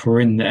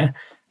in there.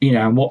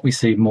 And what we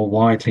see more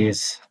widely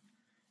is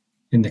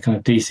in the kind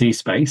of DC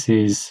space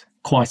is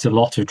quite a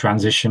lot of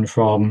transition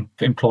from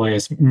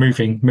employers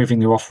moving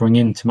their offering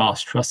into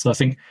master trusts. So I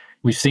think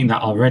we've seen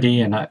that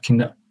already, and I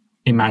can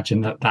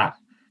imagine that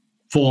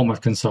form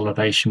of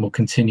consolidation will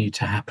continue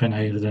to happen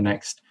over the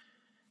next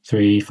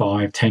 3,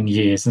 5, 10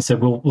 years. And so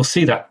we'll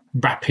see that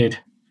rapid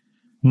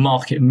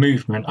market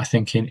movement, I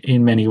think,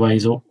 in many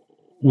ways, or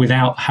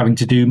without having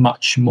to do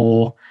much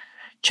more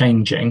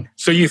changing.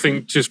 So you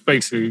think just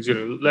basically,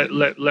 let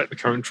the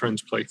current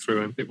trends play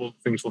through, and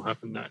things will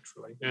happen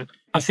naturally. Yeah,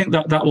 I think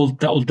that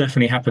will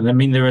definitely happen. I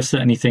mean, there are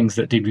certainly things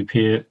that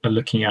DBP are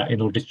looking at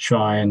in order to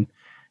try and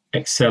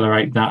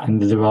accelerate that,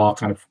 and there are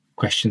kind of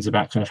questions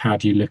about kind of how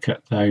do you look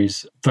at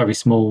those very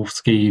small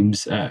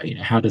schemes?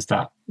 How does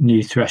that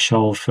new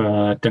threshold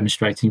for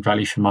demonstrating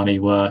value for money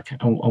work,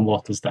 and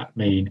what does that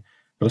mean?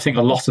 But I think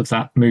a lot of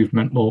that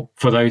movement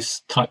for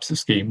those types of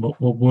scheme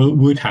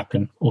would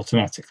happen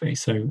automatically.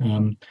 So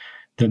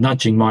the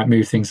nudging might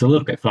move things a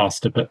little bit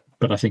faster, but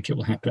I think it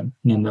will happen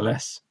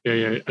nonetheless.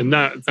 Yeah. And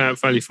that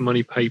value for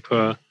money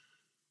paper,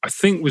 I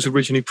think, was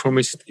originally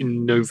promised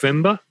in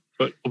November.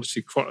 But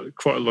obviously,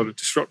 quite a lot of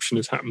disruption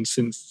has happened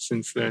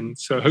since then.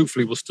 So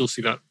hopefully, we'll still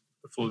see that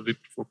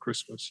before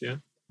Christmas. Yeah.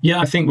 Yeah,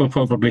 I think we'll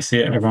probably see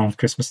it around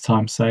Christmas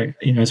time. So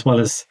as well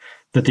as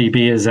the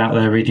DBers out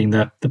there reading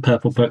the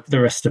purple book, the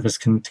rest of us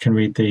can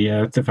read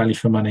the value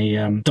for money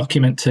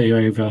document too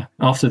over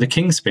after the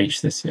King's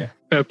speech this year.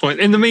 Fair point.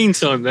 In the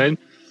meantime, then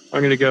I'm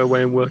going to go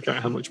away and work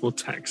out how much more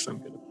tax I'm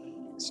going to pay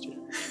next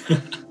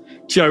year.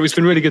 Joe, it's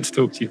been really good to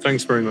talk to you.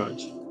 Thanks very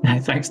much.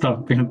 Thanks, Tom.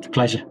 It's been a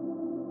pleasure.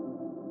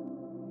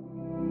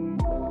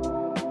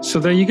 So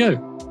there you go.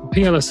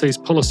 PLSA's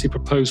policy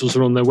proposals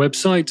are on their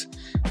website.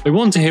 They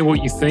want to hear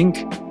what you think,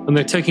 and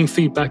they're taking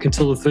feedback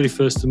until the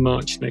 31st of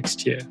March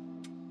next year.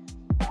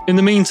 In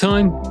the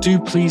meantime, do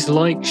please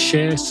like,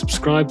 share,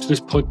 subscribe to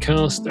this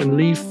podcast, and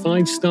leave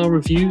 5-star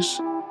reviews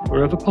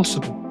wherever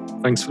possible.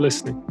 Thanks for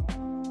listening.